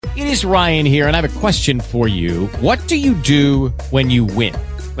It is Ryan here, and I have a question for you. What do you do when you win?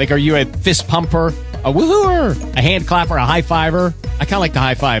 Like, are you a fist pumper, a woohooer, a hand clapper, a high fiver? I kind of like the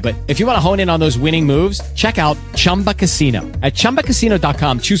high five, but if you want to hone in on those winning moves, check out Chumba Casino. At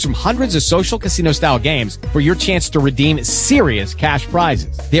ChumbaCasino.com, choose from hundreds of social casino-style games for your chance to redeem serious cash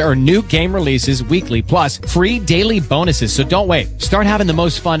prizes. There are new game releases weekly, plus free daily bonuses, so don't wait. Start having the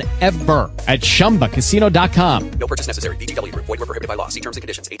most fun ever at ChumbaCasino.com. No purchase necessary. VGW. Void where prohibited by law. See terms and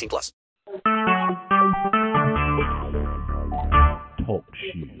conditions. 18+. Talk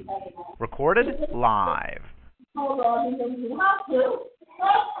shoes. Recorded live. Hold on, you have to.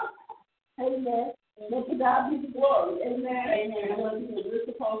 Amen. And to God be the glory. Amen. Amen. And what we're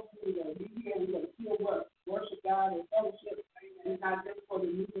supposed to do, we here, we're going to still worship God and fellowship. And it's not just for the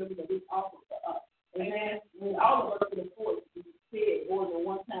new members, but it's also for us. Amen. When all of us are forced to be fed more than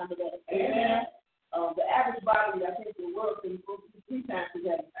one time a day. Amen. The average body, I think, the world can go 3 times a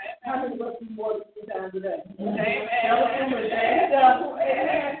day. How many of us do more than 3 times a day? Amen.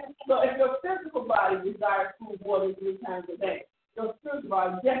 So if your physical body desires food more than 3 times a day, your spiritual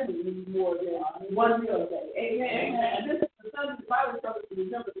body definitely needs more than 1 meal a day. Amen. And this is the Sunday Bible tells us to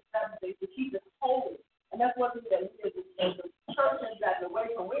remember the Sabbath day to keep it holy. And that's what it says. The church has gotten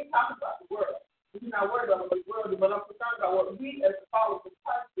away from. We ain't talking about the world. We're not worried about the world, but I'm concerned about what we as the followers of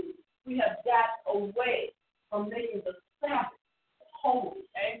Christ do. We have got away from making the Sabbath holy.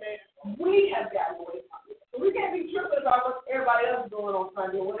 Amen. We have gotten away from it. So we can't be tripping about what everybody else is doing on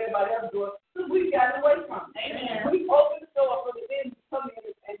Sunday or what everybody else is doing, because we've gotten away from it. Amen. We open the door for the enemy to come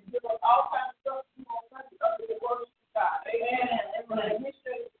in and give us all kinds of stuff to do on Sunday other than worship God. Amen. And when the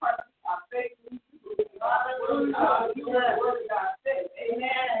history of Christ, our faith, the word of God says.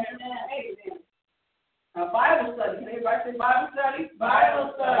 Amen. Amen. Bible study. Can everybody say Bible study?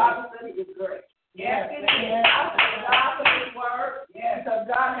 Bible study is great. Yes, it is. I thank God for His word. Yes, because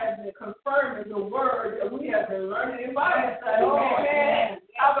God has been confirming the word that we have been learning in Bible study. Amen.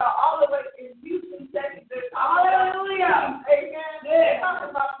 How about all the way in Houston, Texas? Hallelujah. Amen. They're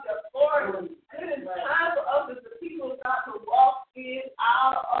talking about the authority. And it is time for us as the people of God to walk in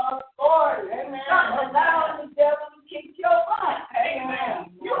our authority. Amen. Not allow the devil to kick your butt.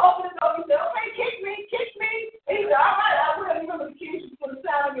 Amen. You open the door, you say, okay, kick me. He said, all right, I will. You remember the kids, you put a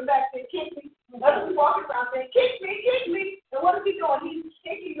sign on your back saying, kick me. Others walking around saying, kick me. And what is he doing? He's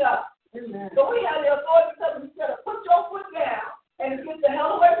kicking us. Amen. So we have the authority to tell him, put your foot down and get the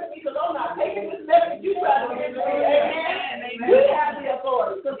hell away from me, because I'm not taking this message you try to give me. Amen. We have the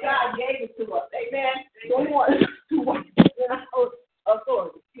authority because God gave it to us. Amen. So we want to walk in our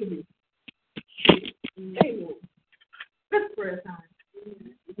authority. Excuse me. Amen. This prayer time.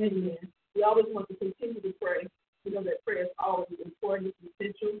 Amen. We always want to continue to pray. We know that prayer is always important, it's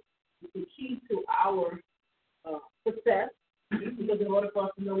essential. It's the key to our success. Because in order for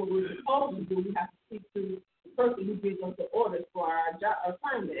us to know what we're supposed to do, we have to speak to the person who gives us the orders for our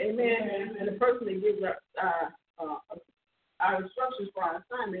assignment. Amen. And the person that gives us our instructions for our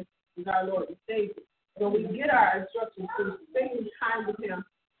assignment is our Lord and Savior. So we get our instructions through spending time with Him,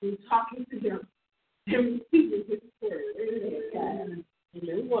 through talking to Him, and speaking His word. Amen.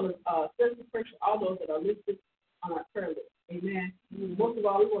 We want to especially pray for all those that are listed on our prayer list. Amen. Most of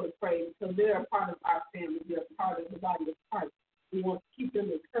all, we want to pray because they are part of our family. They are part of the body of Christ. We want to keep them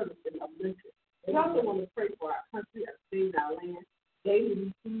encouraged and uplifted. We also want to pray for our country, our state, our land. Daily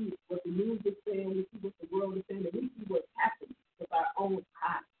we see what the news is saying, we see what the world is saying, and we see what's happening with our own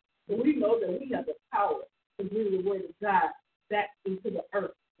eyes. So we know that we have the power to bring the word of God back into the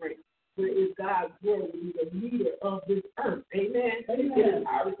earth realm. Where is God's word to be the leader of this earth. Amen. It is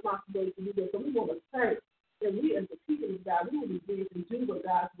our responsibility to do that. So we want to pray that we as the people of God, we will be able to do what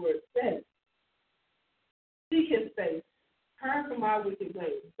God's word says. Seek His face. Turn from our wicked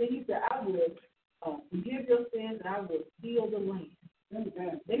ways. Then He said, I will forgive your sins and I will heal the land.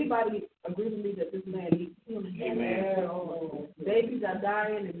 Amen. Anybody agree with me that this land needs healing? Amen. Babies are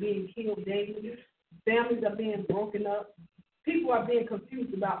dying and being killed daily. Families are being broken up. People are being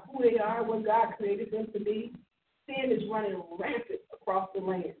confused about who they are, what God created them to be. Sin is running rampant across the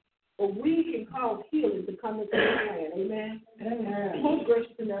land. But we can cause healing to come into this land. Amen? Amen. Most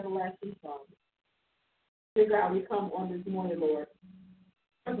gracious and everlasting Father, dear God, we come on this morning, Lord.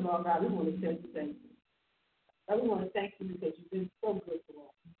 First of all, God, we want to tell you thank you. God, we want to thank you because you've been so good to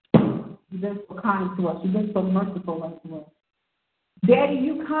us. You've been so kind to us. You've been so merciful to us. Daddy,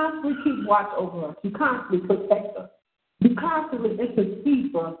 you constantly keep watch over us. You constantly protect us. You constantly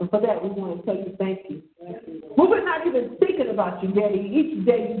intercede for us, and for that we want to tell you thank you. Well, we're not even thinking about you, Daddy. Each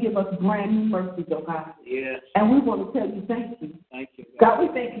day you give us brand new mercies, oh God. Yes. And we want to tell you thank you. Thank you, God, we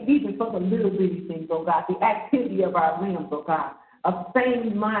thank you even for the little bitty things, oh God, the activity of our limbs, oh God. a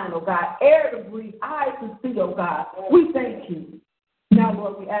sane mind, oh God, air to breathe, eyes to see, oh God. We thank you. Now,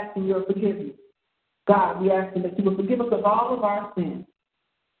 Lord, we ask for your forgiveness. God, we ask you that you will forgive us of all of our sins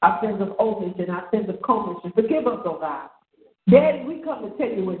of omission, our sins of commission. Forgive us, oh God. Daddy, we come to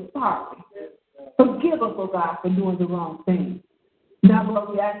tell you we're sorry. Forgive us, oh God, for doing the wrong thing. Now, Lord,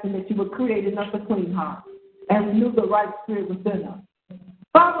 we ask you that you would create in us a clean heart and renew the right spirit within us.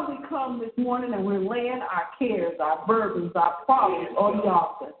 Father, we come this morning and we're laying our cares, our burdens, our problems on the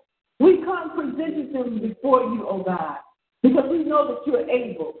altar. We come presenting them before you, oh God, because we know that you're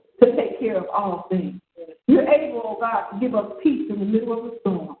able to take care of all things. You're able, oh God, to give us peace in the middle of the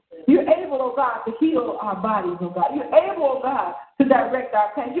storm. You're able, oh God, to heal our bodies, oh God. You're able, oh God, to direct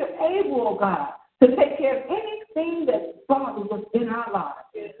our path. You're able, oh God, to take care of anything that bothers us in our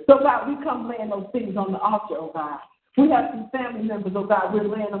lives. So, God, we come laying those things on the altar, oh God. We have some family members, oh God, we're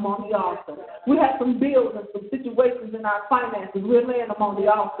laying them on the altar. We have some bills and some situations in our finances, we're laying them on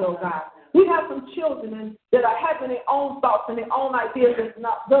the altar, oh God. We have some children that are having their own thoughts and their own ideas that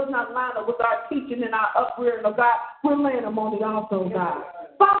does not line up with our teaching and our upbringing, oh God. We're laying them on the altar, oh God.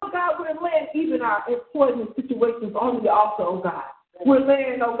 Father God, we're laying even our employment situations on the altar, oh God. We're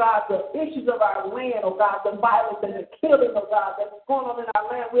laying, oh God, the issues of our land, oh God, the violence and the killing, oh God, that's going on in our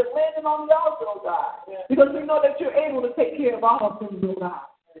land. We're laying it on the altar, oh God, because we know that you're able to take care of all things, oh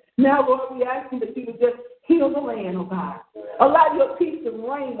God. Now, Lord, we ask you that you would just heal the land, oh God. Allow your peace to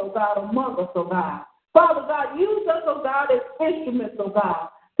reign, oh God, among us, oh God. Father God, use us, oh God, as instruments, oh God,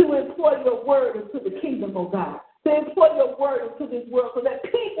 to employ your word into the kingdom, oh God. To employ your word into this world so that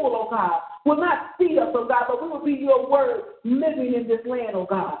people, oh God, will not see us, oh God, but we will be your word living in this land, oh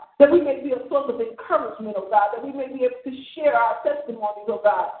God. That we may be a source of encouragement, oh God. That we may be able to share our testimonies, oh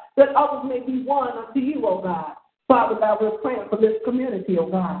God. That others may be one unto you, oh God. Father God, we're praying for this community, oh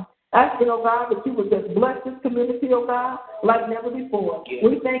God. Asking, oh God, that you would just bless this community, oh God, like never before.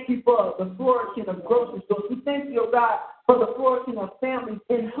 We thank you for the flourishing of grocery stores. We thank you, oh God, for the flourishing of families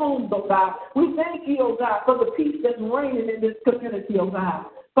in homes, oh God. We thank you, oh God, for the peace that's reigning in this community, oh God.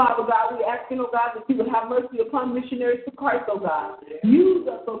 Father God, we asking, oh God, that you would have mercy upon missionaries for Christ, oh God. Use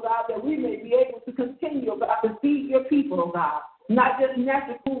us, oh God, that we may be able to continue, oh God, to feed your people, oh God. Not just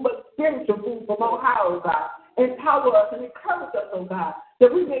natural food, but spiritual food from on high, oh God. Empower us and encourage us, oh God,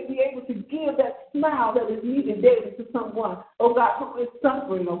 that we may be able to give that smile that is needed daily to someone, oh God, who is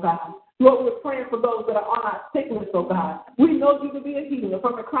suffering, oh God. Lord, we're praying for those that are on our sick list, oh God. We know you to be a healer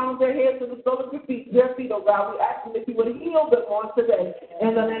from the crown of their heads to the sole of their feet, oh God. We ask that you would heal them on today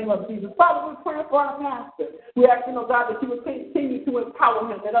in the name of Jesus. Father, we're praying for our pastor. We're asking, oh God, that you would continue to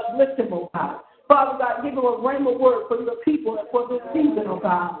empower him and uplift him, oh God. Father God, give them a rhema word for your people and for this season, oh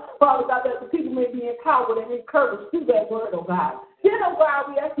God. Father God, that the people may be empowered and encouraged through that word, oh God. Then, oh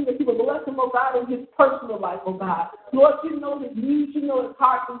God, we ask you that you would bless him, oh God, in his personal life, oh God. Lord, you know his needs, you know his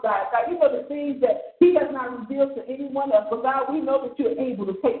heart desires. God, you know the things that he has not revealed to anyone else. But God, we know that you're able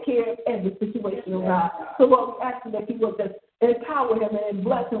to take care of every situation, oh God. So Lord, we ask you that you would just empower him and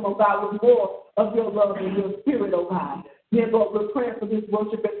bless him, oh God, with more of your love and your spirit, oh God. Then, Lord, we're praying for this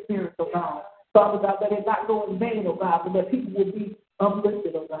worship experience, oh God. Father God, that it not go in vain, oh God, but that people will be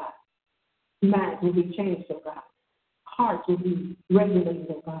uplifted, oh God. Minds will be changed, oh God. Hearts will be regulated,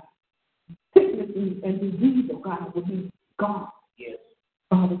 oh God. Sickness and disease, oh God, will be gone. Yes.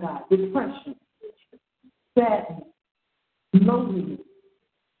 Father God, depression, sadness, loneliness,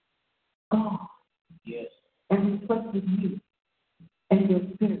 gone. Yes. And replaced with you and your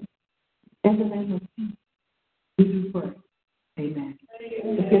spirit. In the name of Jesus, we do pray. Amen.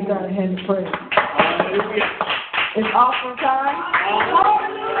 Let's give God a hand of praise. It's offering time.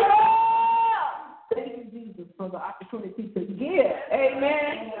 Hallelujah! Thank you, Jesus, for the opportunity to give.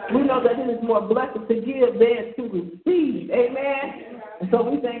 Amen. We know that it is more blessed to give than to receive. Amen. And so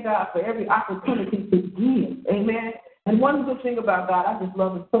we thank God for every opportunity to give. Amen. And one good thing about God, I just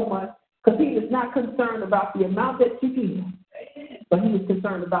love him so much, because he is not concerned about the amount that you give, but he is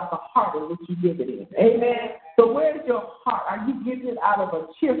concerned about the heart in which you give it in. Amen. So where's your heart? Are you giving it out of a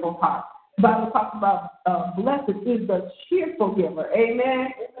cheerful heart? The Bible talks about blessed is the cheerful giver. Amen.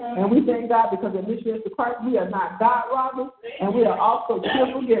 And we thank God because in missionaries to Christ, we are not God robbers, and we are also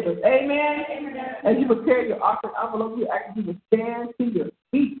cheerful givers. Amen. As you prepare your offering envelope, we ask you to stand to your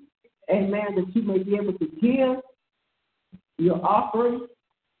feet. Amen. That you may be able to give your offering,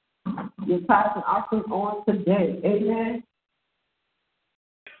 your tithes and offering on today. Amen.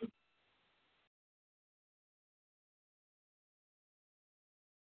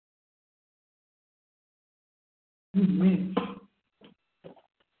 Amen.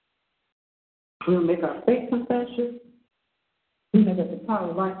 We'll make our faith confession. We know that the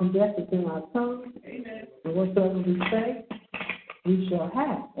power of life and death is in our tongue. Amen. And whatsoever we say, we shall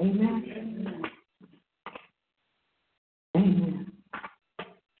have. Amen. Amen.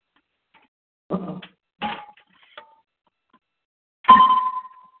 Uh-oh.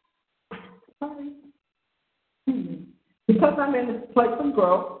 Sorry. Because I'm in this place of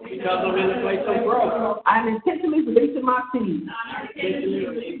growth. I'm intentionally releasing my seed.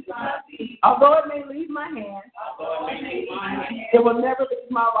 Although it may leave my hand, it will never leave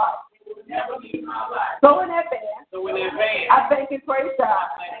my life. So in advance, I thank and praise God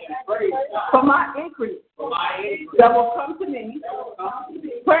for my increase that will come to me,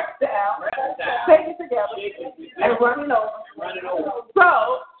 pressed down, taken together, and running over.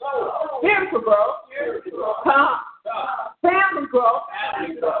 So, spiritual growth, come. Family growth,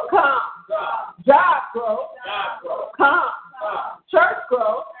 come. Job growth, come. Church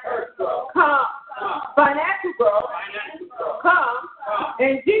growth, come. Financial growth, come.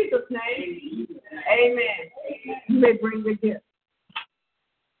 In Jesus' name, amen. You may bring the gift.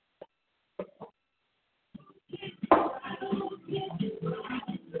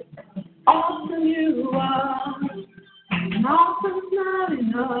 Awesome you are, and awesome's not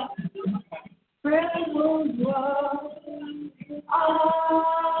enough. Incredible you are.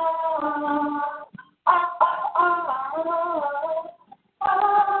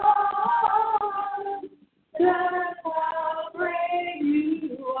 That's how great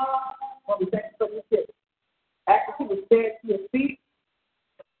you are. Well, we thank you for this gift. After you will stand to your feet,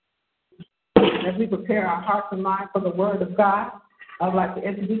 as we prepare our hearts and minds for the Word of God, I'd like to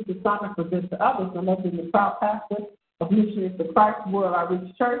introduce the psalmist for this to others, and that's the proud pastor of Missionaries for Christ World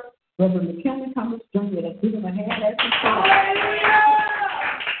Outreach Church, Reverend McKinley Thomas Jr. Let's give him a hand as he comes.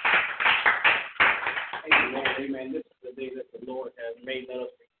 Amen. Amen. This is the day that the Lord has made. Let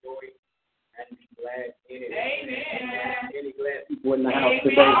us rejoice and be glad in it. Amen. Any glad people in the house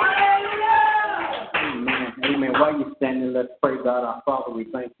today? Amen. Amen. While you're standing, let's pray. God, our Father, we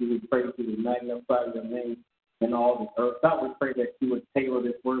thank you. We praise you. We magnify your name in all the earth. God, we pray that you would tailor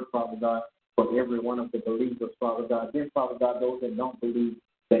this word, Father God, for every one of the believers, Father God. Then, Father God, those that don't believe,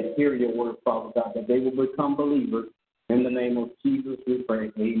 that hear your word, Father God, that they will become believers. In the name of Jesus, we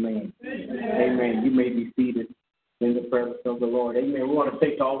pray. Amen. Amen. You may be seated in the presence of the Lord. Amen. We want to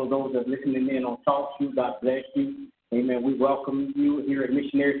thank all of those that are listening in on Talk Show. God bless you. Amen. We welcome you here at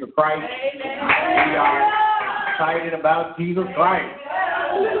Missionaries for Christ. Amen. We are excited about Jesus Christ.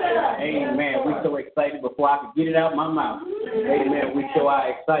 Amen. We're so excited before I could get it out of my mouth. Amen. We show our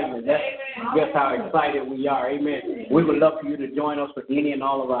excitement. That's just how excited we are. Amen. We would love for you to join us for any and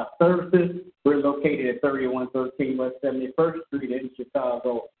all of our services. We're located at 3113 West 71st Street in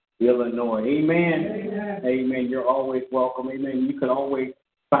Chicago, Illinois. Amen. Amen. You're always welcome. Amen. You can always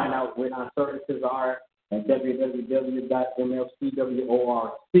find out when our services are at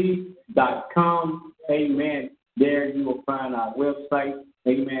www.mlcworc.com. Amen. There you will find our website.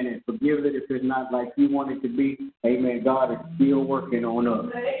 Amen. And forgive it if it's not like you want it to be. Amen. God is still working on us.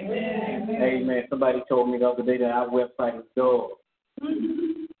 Amen. Amen. Somebody told me the other day that our website is dull.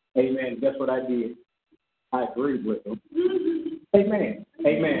 Amen. Guess what I did? I agreed with them. Amen.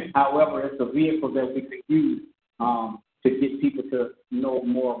 Amen. However, it's a vehicle that we can use to get people to know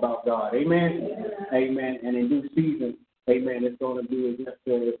more about God. Amen. Amen. And in due season, amen, it's going to be just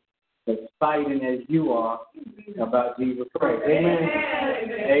as exciting as you are about Jesus Christ. Amen.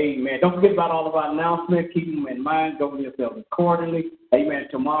 Amen. Don't forget about all of our announcements. Keep them in mind. Govern yourself accordingly. Amen.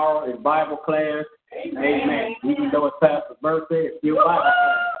 Tomorrow is Bible class. Amen. Even though it's Pastor's birthday, it's still Bible class.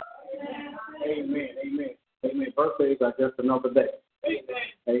 Amen. Amen. Amen. Birthdays are just another day.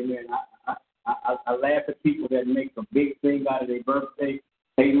 Amen. I laugh at people that make a big thing out of their birthday.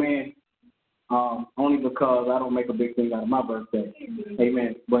 Amen. Only because I don't make a big thing out of my birthday.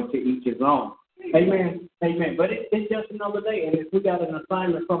 Amen. But to each his own. Amen. Amen. But it's just another day. And if we got an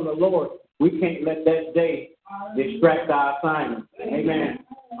assignment from the Lord, we can't let that day distract our assignment. Amen.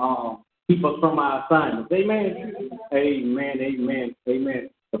 Keep us from our assignments. Amen. Amen. Amen. Amen.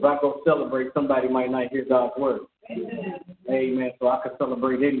 If I go celebrate, somebody might not hear God's word. Amen. So I can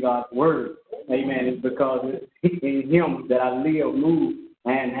celebrate in God's word. Amen. It's because it's in him that I live, move,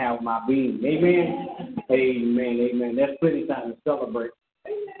 and have my being. Amen. Amen. Amen. That's plenty of time to celebrate.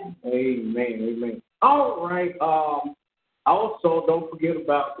 Amen. Amen. All right. Also, don't forget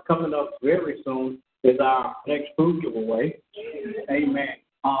about coming up very soon is our next food giveaway. Amen.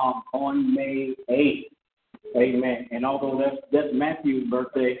 On May 8th. Amen. And although that's Matthew's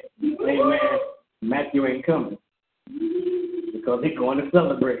birthday, amen, Matthew ain't coming because he's going to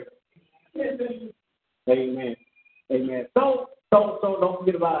celebrate. Amen. Amen. So don't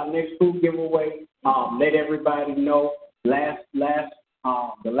forget about our next food giveaway. Let everybody know.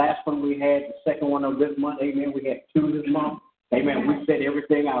 The last one we had, the second one of this month. Amen. We had 2 this month. Amen. We set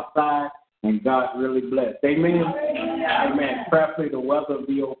everything outside, and God really blessed. Amen. Amen. Prayerfully, the weather will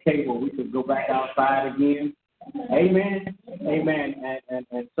be okay where we could go back outside again. Amen. Amen.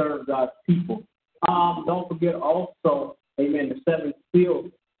 And serve God's people. Don't forget also, amen, the 7th seal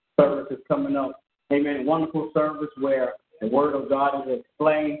service is coming up. Amen. Wonderful service where the word of God is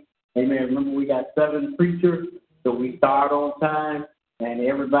explained. Amen. Remember, we got 7 preachers, so we start on time, and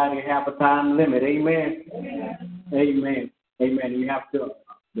everybody have a time limit. Amen. Amen. Amen.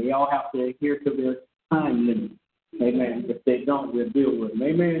 They all have to adhere to their time limit. Amen. If they don't, we'll deal with them.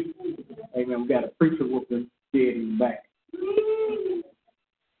 Amen. Amen. We got a preacher whooping dead in the back.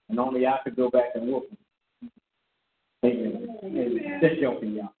 And only I could go back and whoop him. Amen. Amen. Just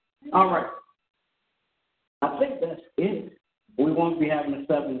joking, y'all. All right. I think that's it. We won't be having the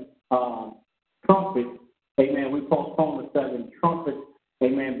 7 trumpets. Amen. We postponed the 7 trumpets.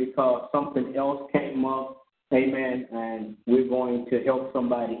 Amen. Because something else came up. Amen. And we're going to help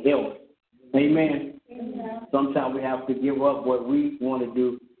somebody else. Amen. Sometimes we have to give up what we want to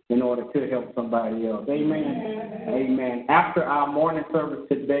do in order to help somebody else. Amen. Amen. After our morning service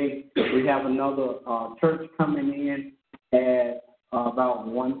today, we have another church coming in at about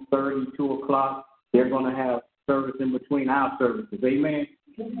 1:30, 2 o'clock. They're going to have service in between our services. Amen.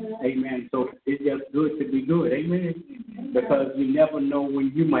 Amen. So it's just good to be good. Amen. Because you never know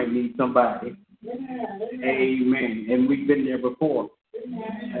when you might need somebody. Amen. And we've been there before.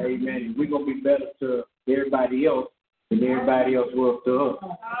 Amen. We're going to be better to everybody else than everybody else was to us.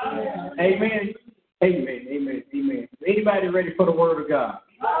 Amen. Amen. Amen. Amen. Anybody ready for the word of God?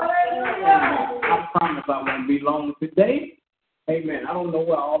 Amen. I promise I won't be long today. Amen. I don't know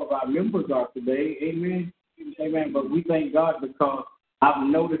where all of our members are today. Amen. Amen. But we thank God because I've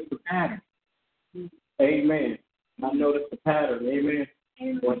noticed the pattern. Amen. I noticed the pattern. Amen.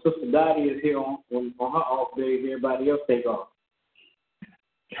 When Sister Dottie is here on her off days, everybody else take off.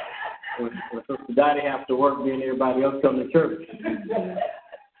 When Sister Dottie has to work, then everybody else come to church.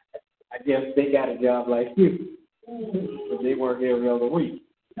 I guess they got a job like you, but they work every other week.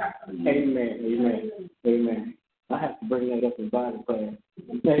 Amen. Amen. Amen. I have to bring that up in Bible class.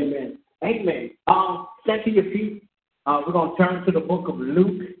 Amen. Amen. Stand to your feet. We're going to turn to the book of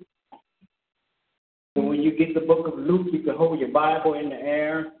Luke. And when you get the book of Luke, you can hold your Bible in the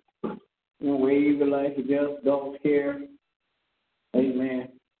air and wave it like you just don't care. Amen.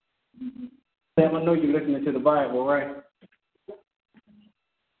 Sam, I know you're listening to the Bible, right?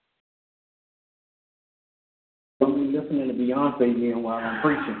 Don't be listening to Beyonce again while I'm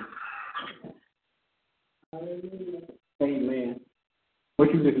preaching. Amen.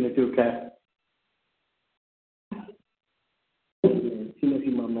 What you listening to, Kat? Amen. She knows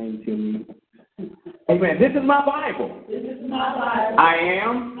my name to me. Amen. This is my Bible. This is my Bible. I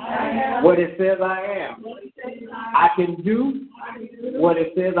am what it says I am. I can do what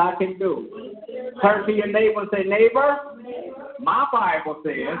it says I can do. Turn to your neighbor and say, neighbor, my Bible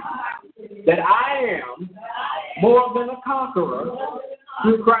says that I am more than a conqueror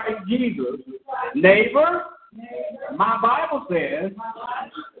through Christ Jesus. Neighbor, my Bible says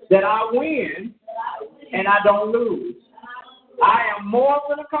that I win and I don't lose. I am more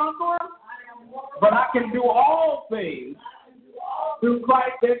than a conqueror, but I can do all things through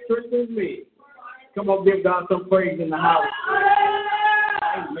Christ that strengthens me. Come on, give God some praise in the house.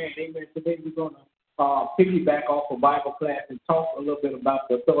 Amen. Amen. Today we're going to piggyback off of Bible class and talk a little bit about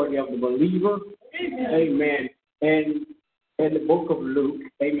the authority of the believer. Amen. And in the book of Luke,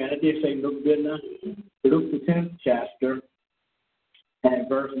 amen. I did say Luke, didn't I? Luke, the 10th chapter, and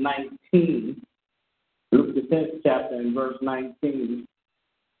verse 19. Luke, the 10th chapter, and verse 19.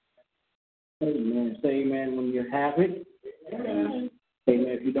 Amen. Say amen when you have it. Amen. Amen.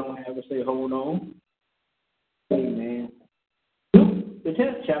 If you don't have it, say hold on. Amen. Luke, the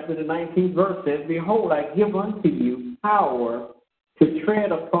 10th chapter, the 19th verse says, behold, I give unto you power to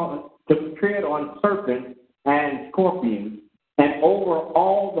tread on serpents and scorpions, and over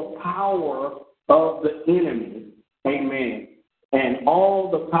all the power of the enemy. Amen. And all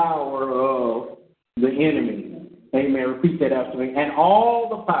the power of the enemy. Amen. Repeat that after me. And all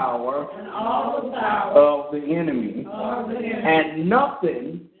the power of the enemy. And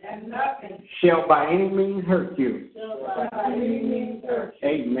nothing shall by any means hurt you. Amen.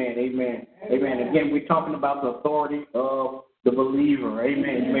 Amen. Amen. Again, we're talking about the authority of the believer.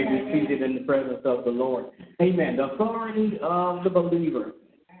 Amen. You may be seated in the presence of the Lord. Amen. The authority of the believer.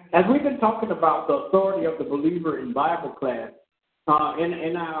 As we've been talking about the authority of the believer in Bible class,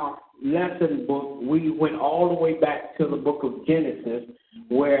 in our lesson book, we went all the way back to the book of Genesis,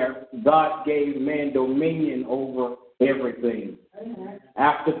 where God gave man dominion over everything.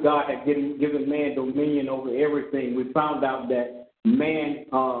 After God had given man dominion over everything, we found out that man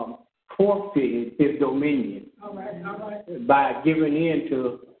forfeited his dominion by giving in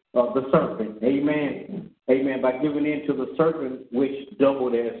to the serpent. Amen. Amen. By giving in to the serpent, which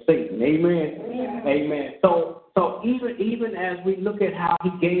doubled as Satan. Amen. Amen. So even as we look at how he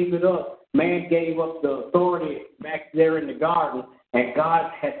gave it up, man gave up the authority back there in the garden, and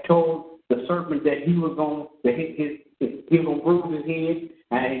God had told the serpent that he was going to bruise his head,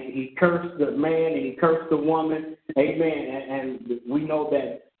 and he cursed the man and he cursed the woman. Amen. And we know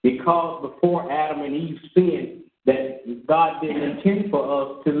that because before Adam and Eve sinned, that God didn't intend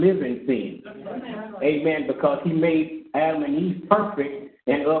for us to live in sin. Amen. Because he made Adam and Eve perfect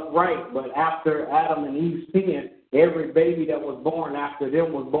and upright. But after Adam and Eve sinned, every baby that was born after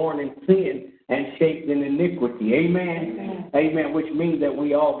them was born in sin and shaped in iniquity. Amen. Amen. Which means that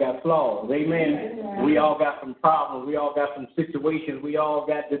we all got flaws. Amen. We all got some problems. We all got some situations. We all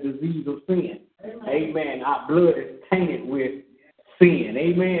got the disease of sin. Amen. Our blood is tainted with sin.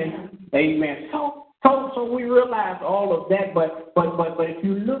 Amen. Amen. So we realize all of that, but if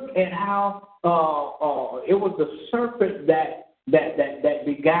you look at how it was the serpent that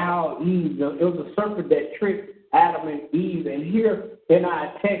beguiled Eve, it was the serpent that tricked Adam and Eve. And here in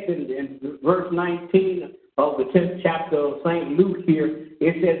our text in verse 19 of the 10th chapter of St. Luke here,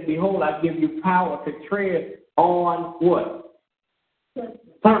 it says, "Behold, I give you power to tread on" what?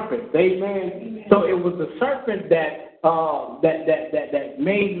 Serpents. Amen. So it was the serpent that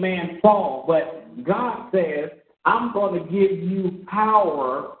made man fall. But God says, "I'm going to give you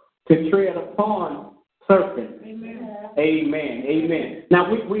power to tread upon serpents." Amen. Amen. Amen. Now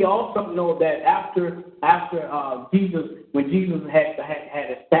we also know that after Jesus, when Jesus had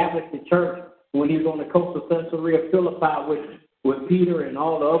established the church, when he was on the coast of Caesarea Philippi with Peter and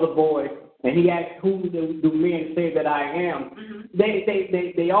all the other boys, and he asked, "Who do men say that I am?"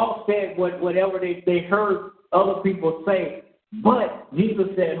 They all said whatever they heard other people say. But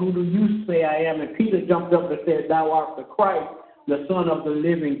Jesus said, "Who do you say I am?" And Peter jumped up and said, "Thou art the Christ, the Son of the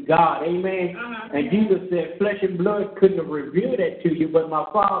living God." Amen. And Jesus said, "Flesh and blood couldn't have revealed that to you, but my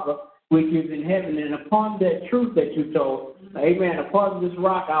Father which is in heaven. And upon that truth that you told, amen, upon this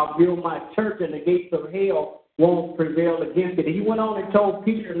rock I'll build my church, and the gates of hell won't prevail against it." And he went on and told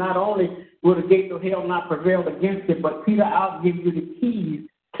Peter, not only will the gates of hell not prevail against it, but Peter, I'll give you the keys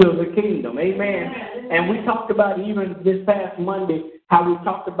to the kingdom. Amen. And we talked about even this past Monday how we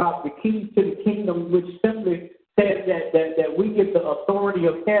talked about the keys to the kingdom, which simply says that we get the authority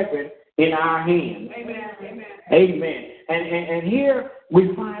of heaven in our hands. Amen. Amen. And here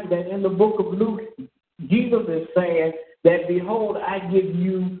we find that in the book of Luke, Jesus is saying that, "Behold, I give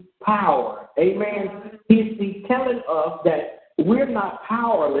you power." Amen. He's telling us that we're not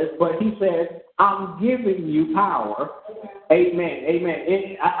powerless, but he says, "I'm giving you power." Amen.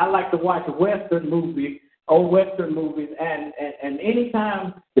 Amen. I like to watch Western movies, old Western movies, and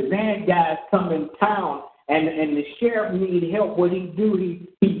anytime the bad guys come in town and the sheriff need help, what he do,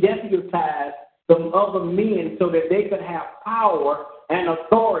 he deputized some other men so that they could have power and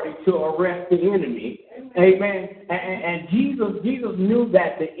authority to arrest the enemy. Amen. And Jesus knew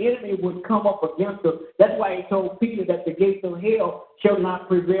that the enemy would come up against us. That's why he told Peter that the gates of hell shall not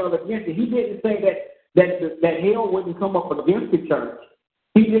prevail against it. He didn't say that hell wouldn't come up against the church.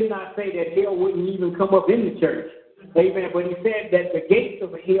 He did not say that hell wouldn't even come up in the church. Amen. But he said that the gates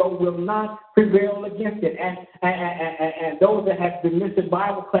of hell will not prevail against it. And those that have been missing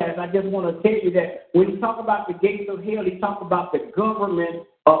Bible class, I just want to tell you that when he talk about the gates of hell, he talk about the government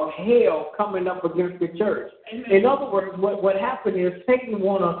of hell coming up against the church. Amen. In other words, what happened is Satan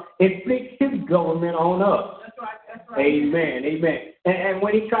want to inflict his government on us. That's right. Amen. Amen. And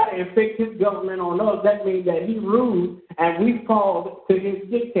when he try to inflict his government on us, that means that he rules and we fall to his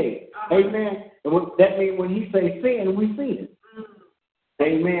dictate. Amen. And that means when he says sin, we sin.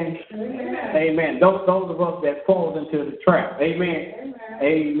 Amen. Amen. Amen. Those of us that falls into the trap. Amen.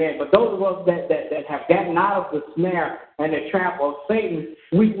 Amen. But those of us that have gotten out of the snare and the trap of Satan,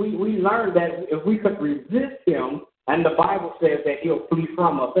 we learned that if we could resist him, and the Bible says that he'll flee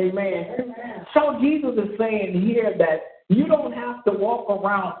from us. Amen. Amen. So Jesus is saying here that you don't have to walk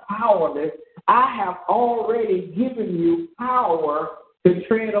around powerless. I have already given you power to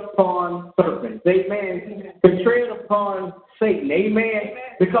tread upon serpents. Amen. To tread upon Satan. Amen.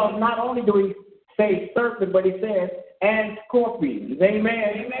 Because not only do he say serpent, but he says, and scorpions.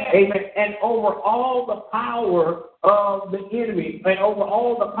 Amen. Amen. And over all the power of the enemy. And over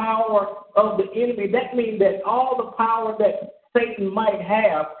all the power of the enemy. That means that all the power that Satan might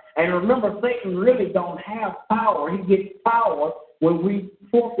have. And remember, Satan really don't have power. He gets power when we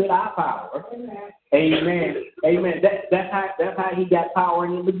forfeit our power. Amen. Amen. That's how he got power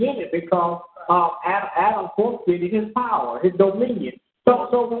in the beginning, because Adam forfeited his power, his dominion.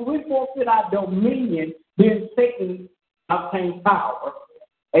 So when we forfeit our dominion, then Satan obtains power.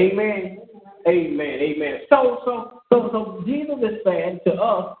 Amen. Amen. Amen. So Jesus is saying to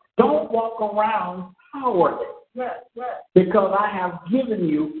us, don't walk around powerless. Because I have given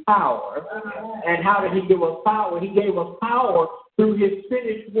you power. And how did he give us power? He gave us power through his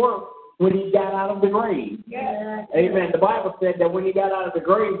finished work when he got out of the grave. Amen. The Bible said that when he got out of the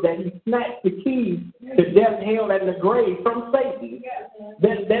grave, that he snatched the keys to death, hell, and the grave from Satan.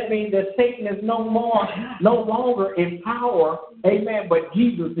 That means that Satan is no longer in power. Amen. But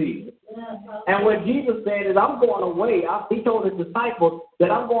Jesus is. And what Jesus said is, I'm going away. He told his disciples that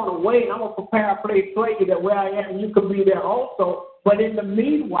I'm going away and I'm going to prepare a place for you, that where I am, you can be there also. But in the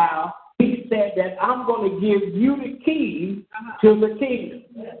meanwhile, he said that I'm going to give you the keys to the kingdom.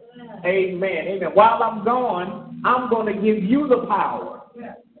 Amen. Amen. While I'm gone, I'm going to give you the power.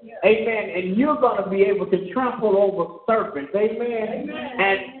 Amen. And you're going to be able to trample over serpents. Amen.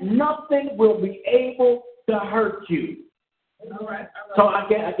 And nothing will be able to hurt you. All right. So I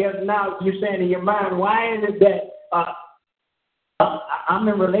guess now you're saying in your mind, why is it that I'm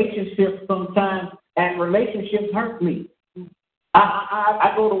in relationships sometimes and relationships hurt me?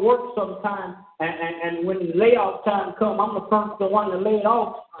 I go to work sometimes, and when layoff time comes, I'm the first one to lay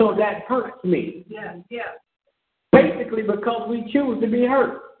off, so that hurts me. Basically because we choose to be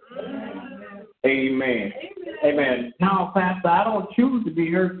hurt. Amen. Amen. No, Pastor, I don't choose to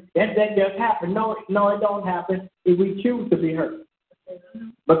be hurt. That just happened. No, it don't happen if we choose to be hurt.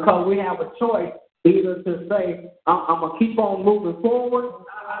 Because we have a choice either to say, I'm going to keep on moving forward,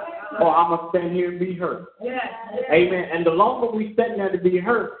 or I'm going to stand here and be hurt. Amen. And the longer we stand there to be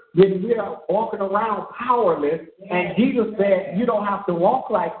hurt, then we are walking around powerless. And Jesus said, you don't have to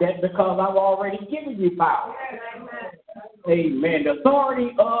walk like that because I've already given you power. Amen. The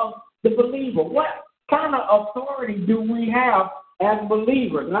authority of the believer. What kind of authority do we have as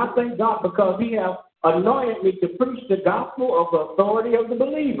believers? And I thank God because he has anointed me to preach the gospel of the authority of the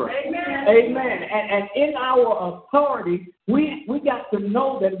believer. Amen. Amen. And in our authority, we got to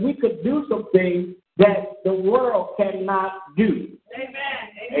know that we could do some things that the world cannot do.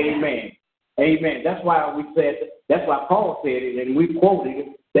 Amen. Amen. Amen. That's why Paul said it, and we quoted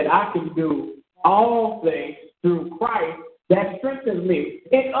it, that I can do all things through Christ that strengthens me.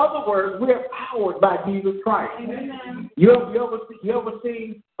 In other words, we are powered by Jesus Christ. Amen. You ever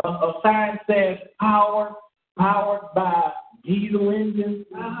seen a sign says powered by diesel engines,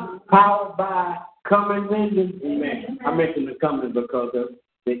 powered by Cummins engines? Amen. I mentioned the Cummins because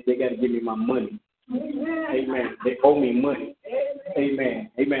they got to give me my money. Amen. They owe me money.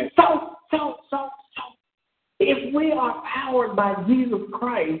 Amen. Amen. So, if we are powered by Jesus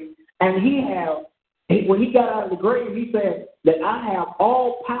Christ, and when he got out of the grave, he said that I have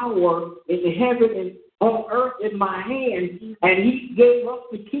all power in heaven and on earth in my hands, and he gave us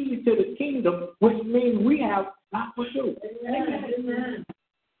the keys to the kingdom, which means we have power too. Amen.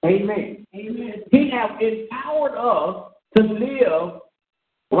 Amen. Amen. He has empowered us to live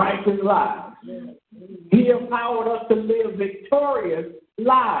righteous lives. He empowered us to live victorious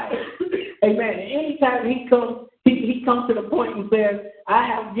lives. Amen. Anytime he comes to the point and says, I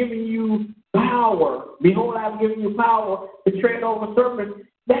have given you power. Behold, I have given you power to tread over serpents.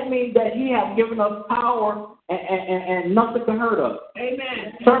 That means that he has given us power and nothing can hurt us.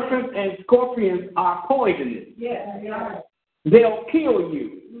 Amen. Serpents and scorpions are poisonous. Yeah. They'll kill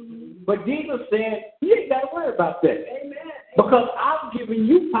you. Mm-hmm. But Jesus said, you ain't got to worry about that. Amen. Because I've given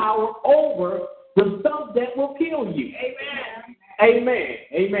you power over the stuff that will kill you. Amen. Amen.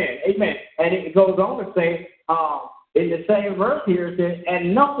 Amen. Amen. And it goes on to say, in the same verse here, it says,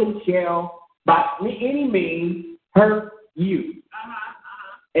 and nothing shall by any means hurt you.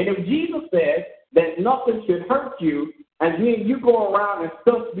 And if Jesus said that nothing should hurt you, and then you go around and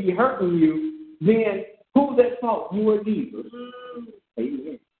stuff be hurting you, then who's at fault? You or Jesus?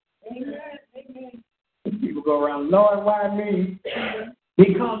 Amen. Amen. People go around, Lord, why me?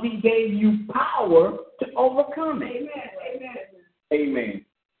 Because he gave you power to overcome it. Amen.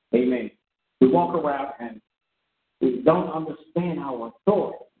 Amen. We walk around and we don't understand our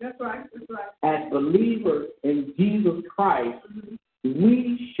authority. That's right. As believers in Jesus Christ,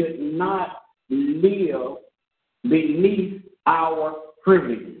 we should not live beneath our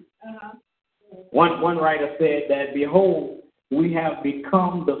privileges. One writer said that, behold, we have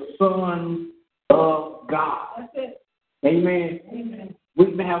become the sons of God. That's it. Amen.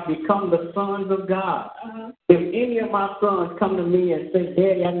 We have become the sons of God. If any of my sons come to me and say,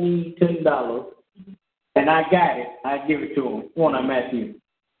 Daddy, I need $10, and I got it, I give it to them. Won't I, Matthew?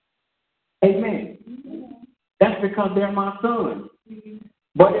 Amen. That's because they're my sons.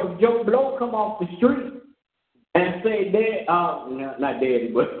 But if Joe Blow come off the street and say, Dad, not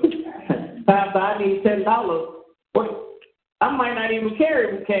Daddy, but Pastor, I need $10, well, I might not even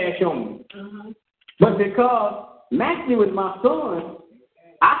carry the cash on me. But because Matthew is my son,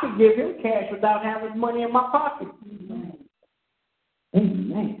 I could give him cash without having money in my pocket.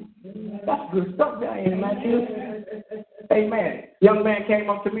 Amen. That's good stuff there, ain't it, Matthew? Amen. Young man came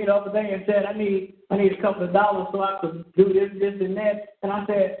up to me the other day and said, I need a couple of dollars so I could do this, and that. And I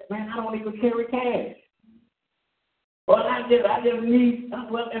said, man, I don't even carry cash. Well, I just need,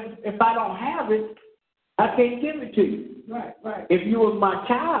 well, if I don't have it, I can't give it to you. Right. If you was my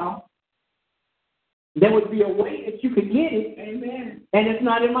child, there would be a way that you could get it. Amen. And it's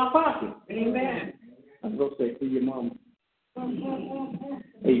not in my pocket. Amen. I'm going to say to your mama.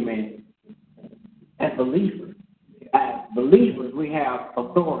 Amen. As believers, we have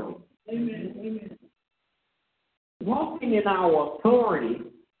authority. Amen. Walking in our authority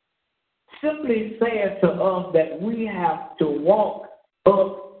simply says to us that we have to walk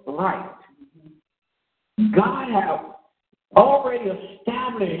upright. God has already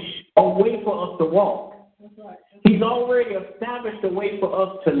established a way for us to walk. He's already established a way for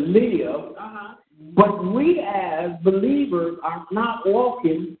us to live. But we as believers are not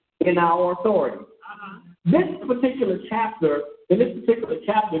walking in our authority. In this particular chapter,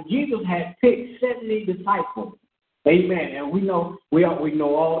 Jesus had picked 70 disciples. Amen. And we know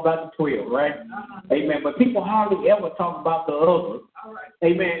all about the 12, right? Amen. But people hardly ever talk about the others.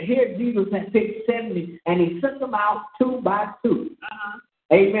 Amen. Here Jesus had picked 70, and he sent them out 2 by 2.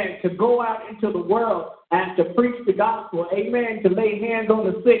 Amen. To go out into the world and to preach the gospel. Amen. To lay hands on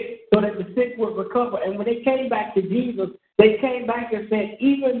the sick so that the sick would recover. And when they came back to Jesus, they came back and said,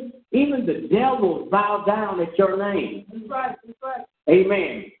 even the devils bow down at your name. That's right.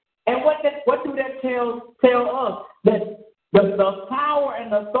 Amen. And what do that tell us? That the power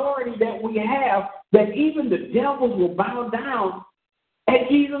and authority that we have, that even the devils will bow down at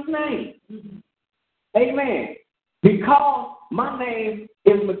Jesus' name. Amen. Because my name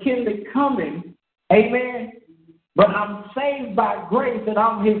is McKinley Cummings, amen, but I'm saved by grace and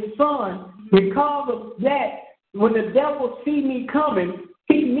I'm his son. Because of that, when the devil see me coming,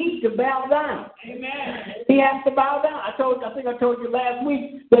 he needs to bow down. Amen. He has to bow down. I think I told you last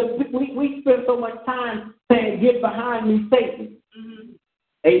week that we spend so much time saying, get behind me, Satan.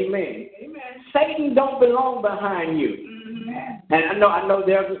 Amen. Satan don't belong behind you. And I know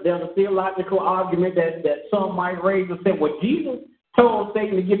there's a theological argument that some might raise and say, well, Jesus told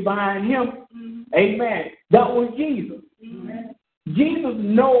Satan to get behind him. Amen. That was Jesus. Jesus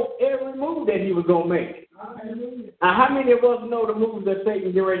knows every move that he was going to make. Now, how many of us know the moves that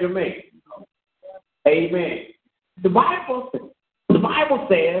Satan get ready to make? Amen. The Bible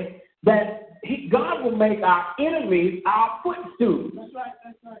says that God will make our enemies our footstools. That's right.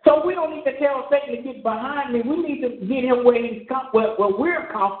 So we don't need to tell Satan to get behind me. We need to get him where we're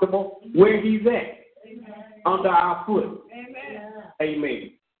comfortable, where he's at. Amen. Under our foot.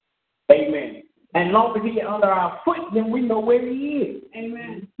 Amen. And as long as he's under our foot, then we know where he is.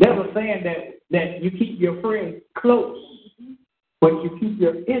 Amen. There's a saying that you keep your friends close, but you keep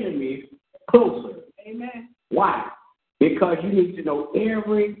your enemies closer. Amen. Why? Because you need to know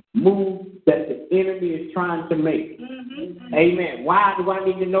every move that the enemy is trying to make. Amen. Why do I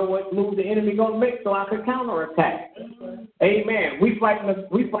need to know what move the enemy is going to make so I can counterattack? Amen. We fighting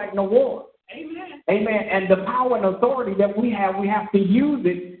a war. Amen. And the power and authority that we have to use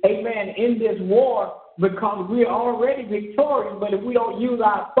it, amen, in this war because we're already victorious. But if we don't use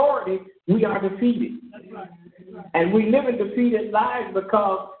our authority, we are defeated. That's right. And we live in defeated lives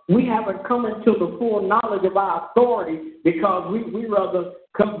because we haven't come into the full knowledge of our authority because we rather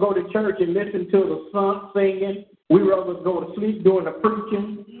go to church and listen to the sun singing. We rather go to sleep during the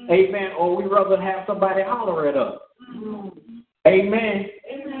preaching. Amen. Or we rather have somebody holler at us. Amen.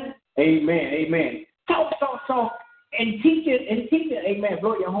 So, and teaching, amen,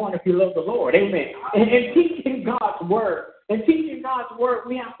 blow your horn if you love the Lord, amen. And teaching God's word,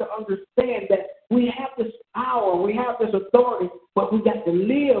 we have to understand that we have this power, we have this authority, but we got to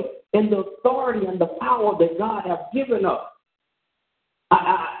live in the authority and the power that God has given us.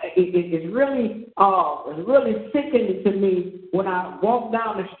 It's really sickening to me when I walk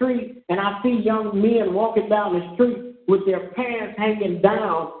down the street and I see young men walking down the street with their pants hanging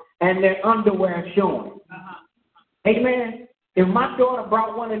down and their underwear showing. Amen. If my daughter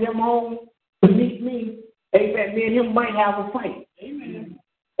brought one of them home to meet me, amen, me and him might have a fight. Amen.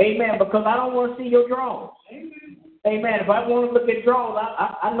 Because I don't want to see your drawers. Amen. If I want to look at drawers,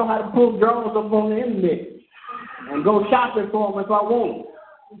 I know how to pull drawers up on the internet and go shopping for them if I want.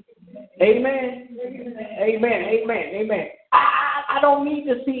 Amen. Amen. Amen. Amen. I don't need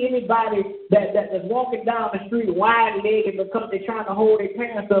to see anybody that is walking down the street wide-legged because they're trying to hold their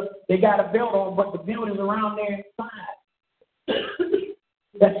pants up. They got a belt on, but the belt is around their side.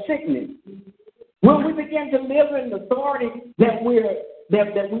 That's sickening. When we begin to live in the authority that we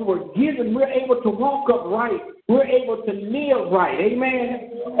were given, we're able to walk up right. We're able to live right.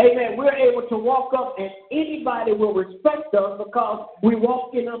 Amen. Amen. We're able to walk up and anybody will respect us because we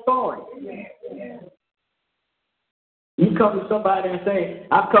walk in authority. Amen. You come to somebody and say,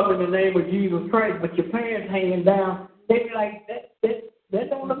 I come in the name of Jesus Christ, but your pants hanging down. They be like, that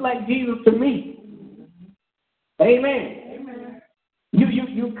don't look like Jesus to me. Amen. Amen.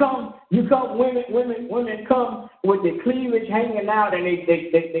 You come, women come with their cleavage hanging out and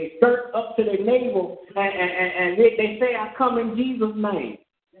they skirt up to their navel and they say, I come in Jesus' name.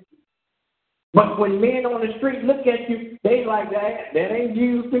 But when men on the street look at you, they like that ain't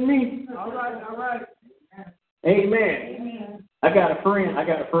Jesus to me. All right. Amen. Amen. I got a friend,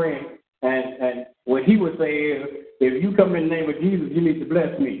 and what he would say is, if you come in the name of Jesus, you need to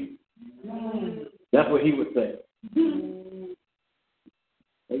bless me. That's what he would say.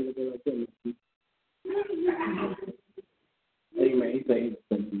 Amen. He said,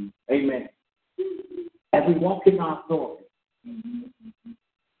 amen. As we walk in our authority,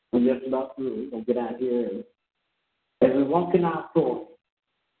 we're just about through. We're going to get out here. As we walk in our authority,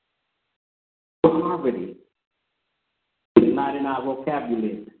 poverty is not in our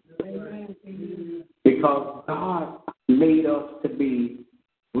vocabulary. Because God made us to be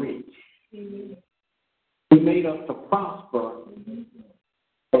rich. He made us to prosper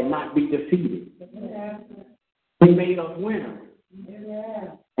and not be defeated. He made us winners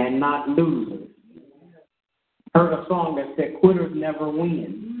and not losers. Heard a song that said, quitters never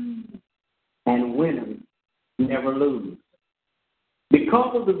win and winners never lose.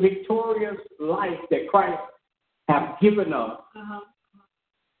 Because of the victorious life that Christ has given us,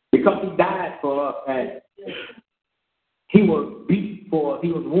 because he died for us, and he was beat for us,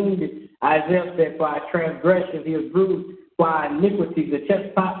 he was wounded. Isaiah said, for our transgressions, he was bruised for our iniquities. The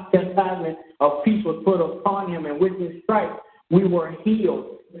chastisement of peace was put upon him, and with his stripes we were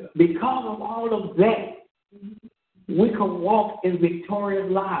healed. Because of all of that, we can walk in victorious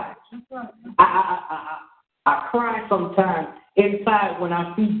lives. I cry sometimes inside when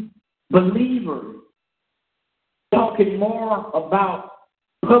I see believers talking more about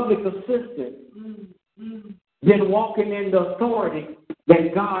public assistance than walking in the authority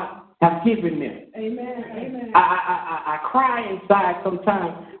that God has given them. Amen. Amen. I cry inside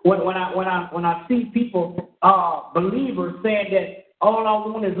sometimes when I see people, believers, saying that all I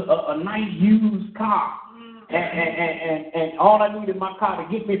want is a nice used car. And all I need is my car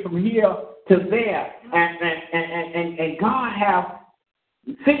to get me from here to there. And God has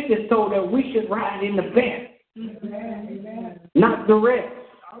fixed it so that we should ride in the best. Amen. Not the rest.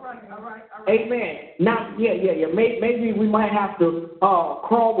 All right. Amen. Not maybe we might have to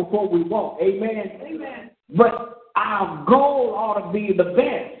crawl before we walk. Amen. But our goal ought to be the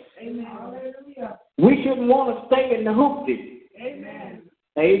best. Amen. Hallelujah. We shouldn't want to stay in the hoopty.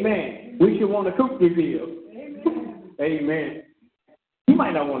 Amen. We should want a hooptyville. Amen. You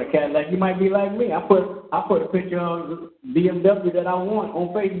might not want a Cadillac. You might be like me. I put a picture of the BMW that I want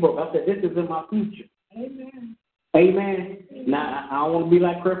on Facebook. I said, this is in my future. Amen. Now, I don't want to be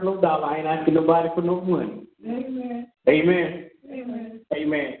like Creflo Dollar. I ain't asking nobody for no money. Amen.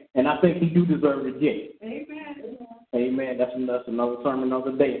 And I think he do deserve a jet. Amen. That's another sermon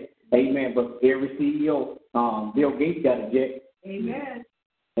another day. Amen. But every CEO, Bill Gates got a jet.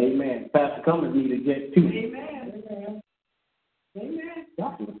 Amen. Pastor Cummins need a jet too. Amen.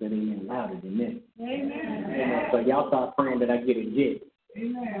 Y'all should have said amen louder than that. Amen. So y'all start praying that I get a jet.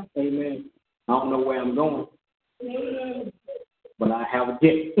 Amen. I don't know where I'm going. But I have a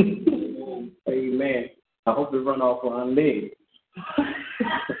jet. Amen. I hope it run off on unleaded.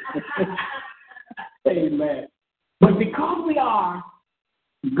 Amen. But because we are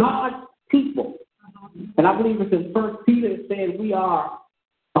God's people, and I believe it's in 1 Peter, it says we are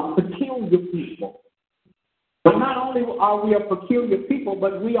a peculiar people. But not only are we a peculiar people,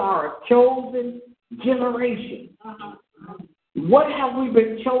 but we are a chosen generation. What have we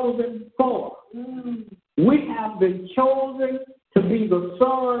been chosen for? We have been chosen to be the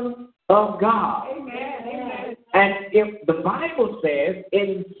sons of God. Amen. And if the Bible says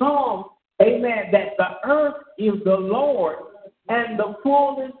in Psalm, amen, that the earth is the Lord and the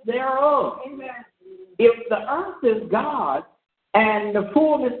fullness thereof. Amen. If the earth is God and the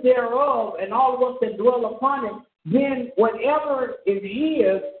fullness thereof and all of us that dwell upon it, then whatever is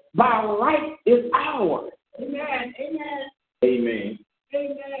his by right is ours. Amen.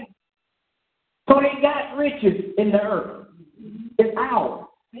 riches in the earth. It's ours.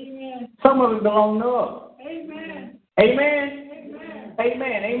 Amen. Some of it belong to us. Amen. Amen. Amen.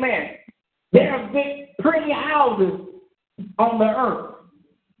 Amen. Amen. There are big, pretty houses on the earth.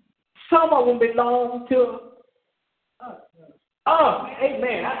 Some of them belong to us.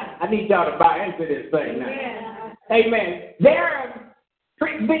 Amen. I need y'all to buy into this thing now. Amen. There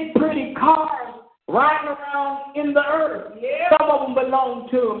are big, pretty cars riding around in the earth. Some of them belong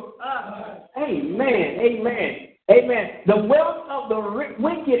to us. Amen. Amen. Amen. The wealth of the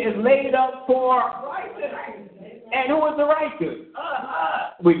wicked is laid up for righteous. And who is the righteous?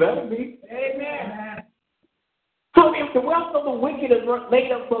 We better be. Amen. So if the wealth of the wicked is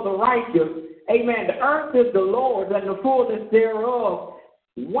laid up for the righteous, amen, the earth is the Lord's and the fullness thereof.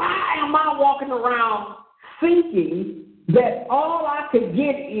 Why am I walking around thinking that all I could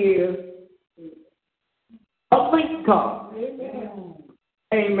get is a link card? Amen.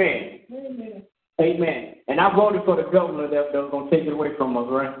 Amen. Amen. Amen. And I voted for the governor that was going to take it away from us,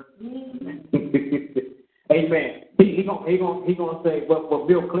 right? Amen. He gonna say, well,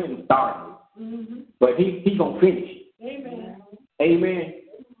 Bill Clinton started. But he going to finish. Amen. Amen.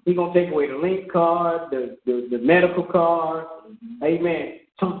 He going to take away the link card, the medical card. Amen.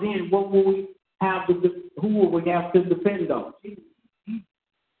 So then what will we have who will we have to depend on?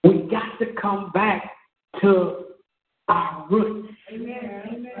 We got to come back to our roots. Amen.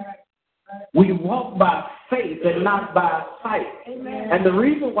 Amen. We walk by faith and not by sight. Amen. And the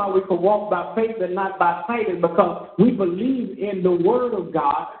reason why we can walk by faith and not by sight is because we believe in the Word of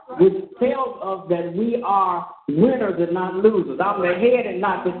God, which tells us that we are winners and not losers. I'm the head and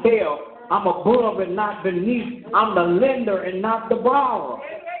not the tail. I'm above and not beneath. I'm the lender and not the borrower.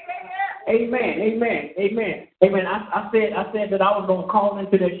 Amen. Amen. Amen. Amen. I said that I was going to call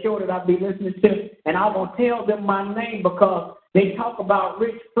into that show that I'll be listening to, and I was going to tell them my name because they talk about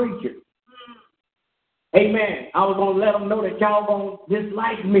rich preachers. Amen. I was going to let them know that y'all going to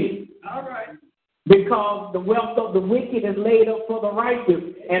dislike me. All right. Because the wealth of the wicked is laid up for the righteous.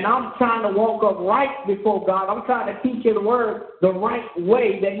 And I'm trying to walk up right before God. I'm trying to teach His word the right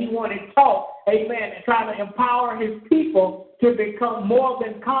way that He wanted taught. Amen. And trying to empower His people to become more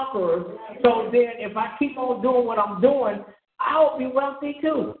than conquerors. So then if I keep on doing what I'm doing, I'll be wealthy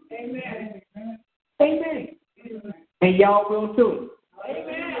too. Amen. Amen. And y'all will too.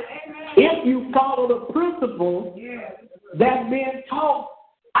 Amen. If you follow the principles that's being taught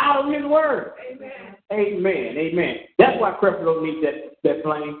out of His word. Amen. Amen. Amen. That's why Creflo don't need that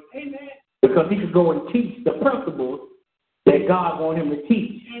plane. Amen. Because he can go and teach the principles that God wants him to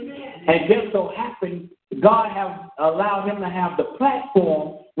teach. Amen. And just so happens, God has allowed him to have the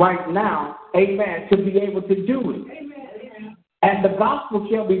platform right now, amen, to be able to do it. Amen. And the gospel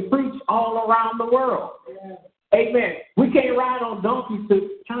shall be preached all around the world. Amen. We can't ride on donkeys to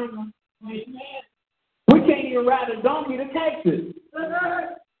China. Amen. We can't even ride a donkey to Texas.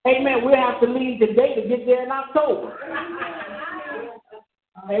 Amen. We'll have to leave today to get there in October.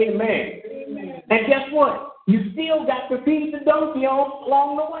 Amen. Amen. And guess what? You still got to feed the donkey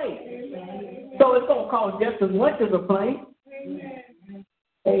along the way. So it's going to cost just as much as a plane.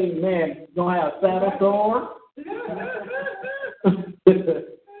 Amen. You're going to have a saddle sore.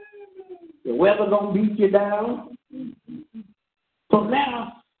 The weather going to beat you down. So let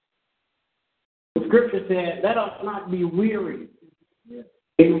us, the scripture said, let us not be weary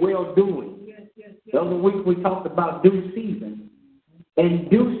in well-doing. The other week we talked about due season. In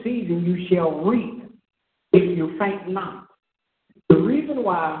due season you shall reap if you faint not. The reason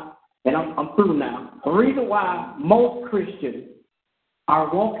why, and I'm through now, the reason why most Christians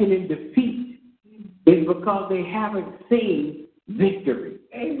are walking in defeat is because they haven't seen victory.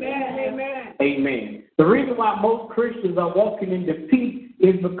 Amen. Amen. Amen. The reason why most Christians are walking in defeat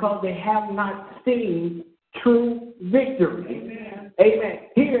is because they have not seen true victory. Amen. Amen.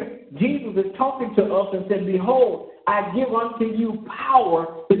 Here, Jesus is talking to us and said, behold, I give unto you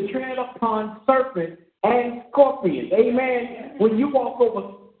power to tread upon serpents and scorpions. Amen. When you walk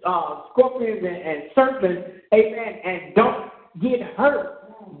over scorpions and serpents, amen, and don't get hurt,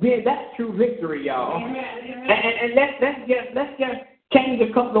 then that's true victory, y'all. Amen. And let's just change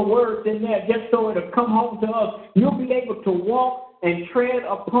a couple of words in there just so it'll come home to us. You'll be able to walk and tread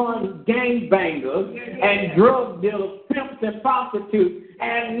upon gangbangers and drug dealers, pimps and prostitutes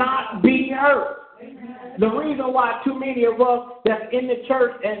and not be hurt. The reason why too many of us that's in the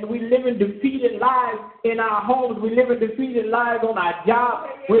church and we live in defeated lives in our homes, we live in defeated lives on our jobs,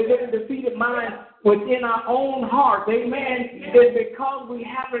 we live in defeated minds within our own hearts, amen, is because we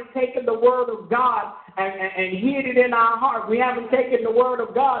haven't taken the word of God and hid it in our heart. We haven't taken the word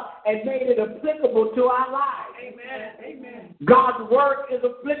of God and made it applicable to our lives. Amen. God's word is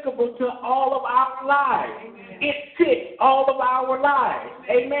applicable to all of our lives. It fits all of our lives.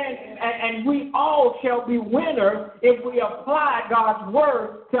 Amen. And we all shall be winners if we apply God's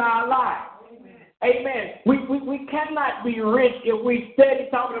word to our lives. Amen. We cannot be rich if we steady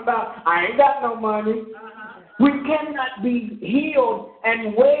talking about, I ain't got no money. We cannot be healed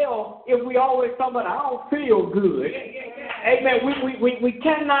and well if we always talk about, I don't feel good. Amen. We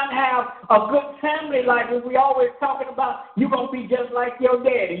cannot have a good family life if we always talking about, you're going to be just like your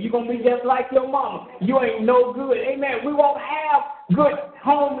daddy. You're going to be just like your mama. You ain't no good. Amen. We won't have good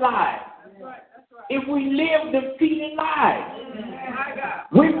home lives if we live defeated lives.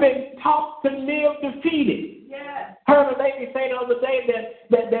 We've been taught to live defeated. Heard a lady say the other day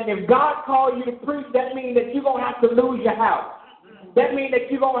that if God called you to preach, that means that you're going to have to lose your house. That means that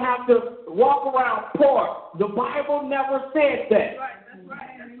you're going to have to walk around poor. The Bible never said that.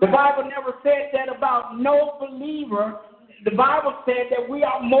 The Bible never said that about no believer. The Bible said that we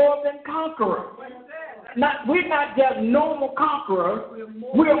are more than conquerors. We're not just normal conquerors.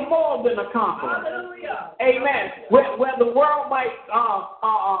 We're more than a conqueror. Amen. Where the world might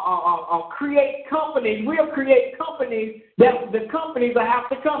create companies, we'll create companies that the companies will have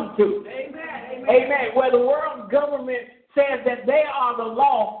to come to. Amen. Where the world government says that they are the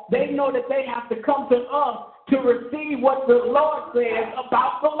law, they know that they have to come to us to receive what the Lord says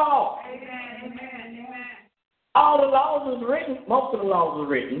about the law. All the laws is written, most of the laws are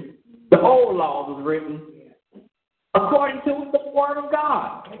written. The old laws was written according to the Word of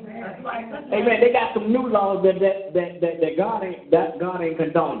God. Amen. They got some new laws that God ain't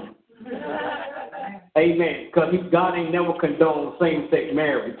condoning. Amen. Because God ain't never condoned same-sex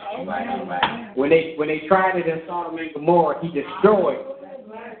marriage. When they tried it in Sodom and Gomorrah, He destroyed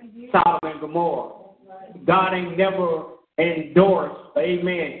Sodom and Gomorrah. God ain't never endorsed,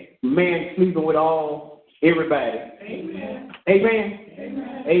 amen, man sleeping with everybody. Amen.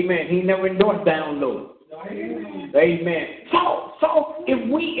 Amen. He never endorsed down low. Amen. So if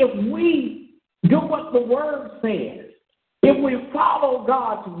we do what the Word says, if we follow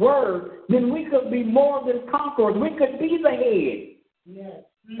God's Word, then we could be more than conquerors. We could be the head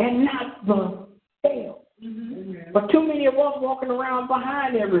and not the tail. But too many of us walking around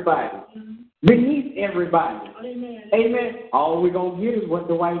behind everybody, beneath everybody. Amen. All we're going to get is what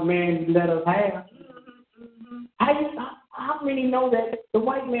the white man let us have. How many know that the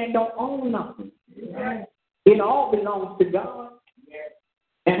white man don't own nothing? It all belongs to God.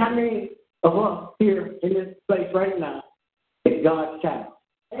 And how many of us here in this place right now is God's child?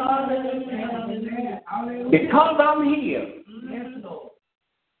 Because I'm here,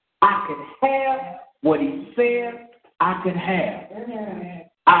 I can have what He said I can have.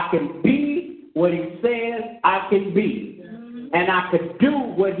 I can be what He says I can be. And I can do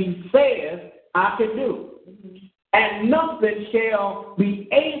what He says I can do. And nothing shall be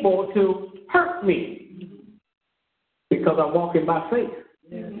able to hurt me because I'm walking by faith.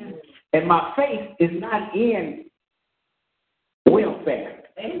 And my faith is not in welfare.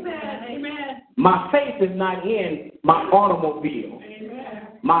 My faith is not in my automobile.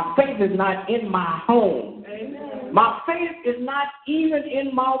 My faith is not in my home. My faith is not even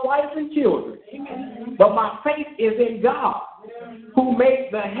in my wife and children. But my faith is in God, who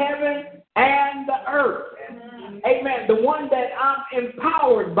made the heaven and the earth. Amen. The one that I'm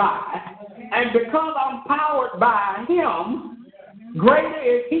empowered by. And because I'm powered by Him, greater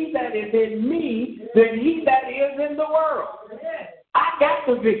is He that is in me than he that is in the world. I got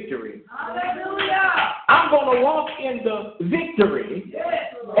the victory. I'm going to walk in the victory.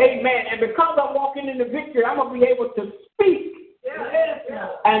 Amen. And because I'm walking in the victory, I'm going to be able to speak.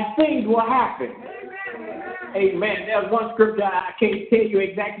 And things will happen. Amen. There's one scripture, I can't tell you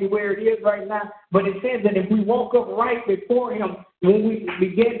exactly where it is right now, but it says that if we walk up right before Him, when we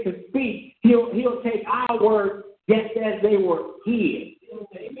begin to speak, He'll take our words just as they were His.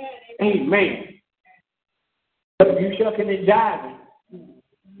 Amen. If you shucking and jiving,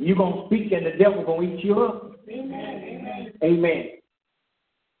 you're going to speak and the devil going to eat you up. Amen.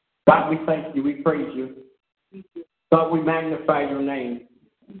 God, we thank You. We praise You. God, we magnify Your name.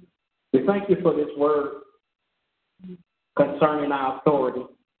 We thank You for this word concerning our authority.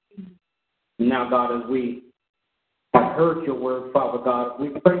 Now, God, as we have heard Your word, Father God, we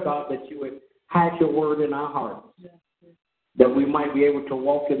pray, God, that You would hide Your word in our hearts, that we might be able to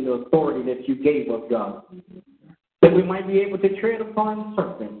walk in the authority that You gave us, God, that we might be able to tread upon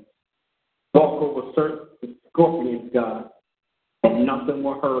serpents, walk over scorpions, God, and nothing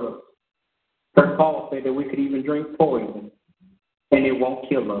will hurt us. For Paul said that we could even drink poison, and it won't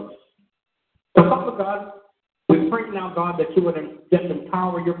kill us. So, Father God, we pray now, God, that You would just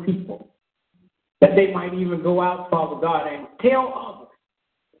empower Your people. that they might even go out, Father God, and tell others.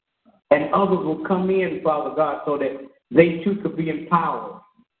 And others will come in, Father God, so that they too could be empowered.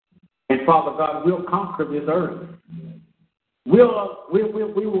 And Father God, we'll conquer this earth. We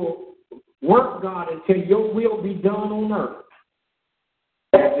will work, God, until your will be done on earth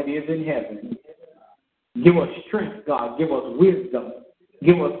as it is in heaven. Give us strength, God. Give us wisdom.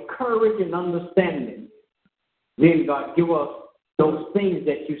 Give us courage and understanding. Then, God, give us those things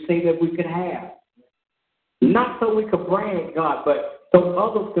that you say that we could have. Not so we could brag, God, but so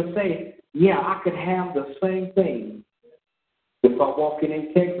others could say, yeah, I could have the same thing if I walk in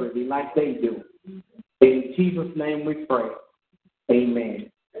integrity like they do. In Jesus' name we pray.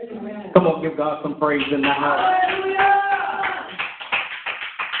 Amen. Amen. Come on, give God some praise in the house.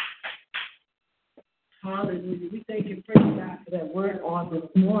 Hallelujah. We thank you, praise God, for that word on this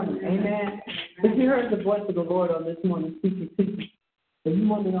morning. Amen. If you heard the voice of the Lord on this morning speaking to you, and you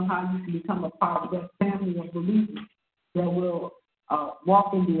want to know how you can become a part of that family of believers that will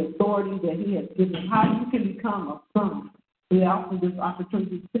walk in the authority that He has given, how you can become a son. We offer this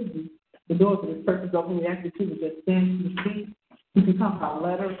opportunity to you. The doors of the church is open. We ask that you would just stand to your feet. You can come by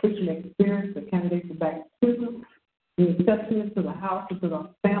letter, Christian experience, the candidate for baptism, the exception into the house, into the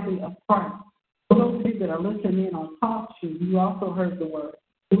family of Christ. For those people that are listening in on Talk Show, you also heard the word.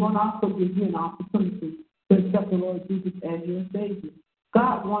 We want to also give you an opportunity to accept the Lord Jesus as your Savior.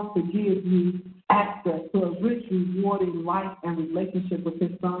 God wants to give you access to a rich, rewarding life and relationship with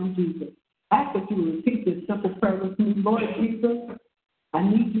His Son, Jesus. I ask that you will repeat this simple prayer with me. Lord Jesus, I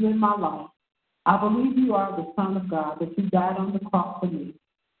need you in my life. I believe you are the Son of God, that you died on the cross for me.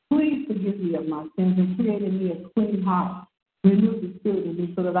 Please forgive me of my sins and create in me a clean heart. Renew the spirit in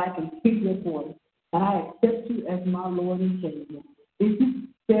me so that I can hear your voice. And I accept you as my Lord and Savior. If you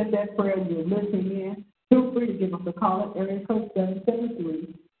said that prayer and you're listening in, feel free to give us a call at area code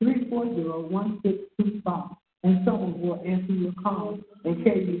 773-340-1625. And someone will answer your call and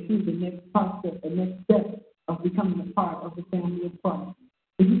carry you through the next process, the next step of becoming a part of the family of Christ.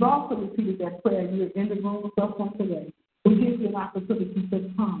 If you've also repeated that prayer and you're in the room with us on today, we give you an opportunity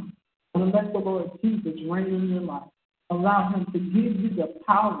to come and let the Lord Jesus reign in your life. Allow Him to give you the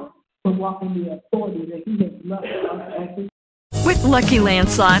power to walk in the authority that He has left us as His. With Lucky Land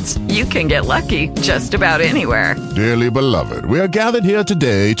Slots, you can get lucky just about anywhere. Dearly beloved, we are gathered here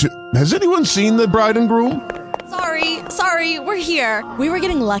today to... Has anyone seen the bride and groom? Sorry, we're here. We were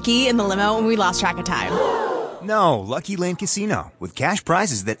getting lucky in the limo and we lost track of time. No, Lucky Land Casino, with cash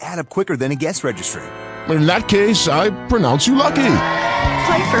prizes that add up quicker than a guest registry. In that case, I pronounce you lucky.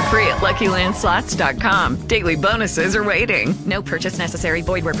 Play for free at LuckyLandSlots.com. Daily bonuses are waiting. No purchase necessary.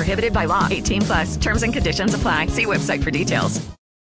 Void where prohibited by law. 18+. Terms and conditions apply. See website for details.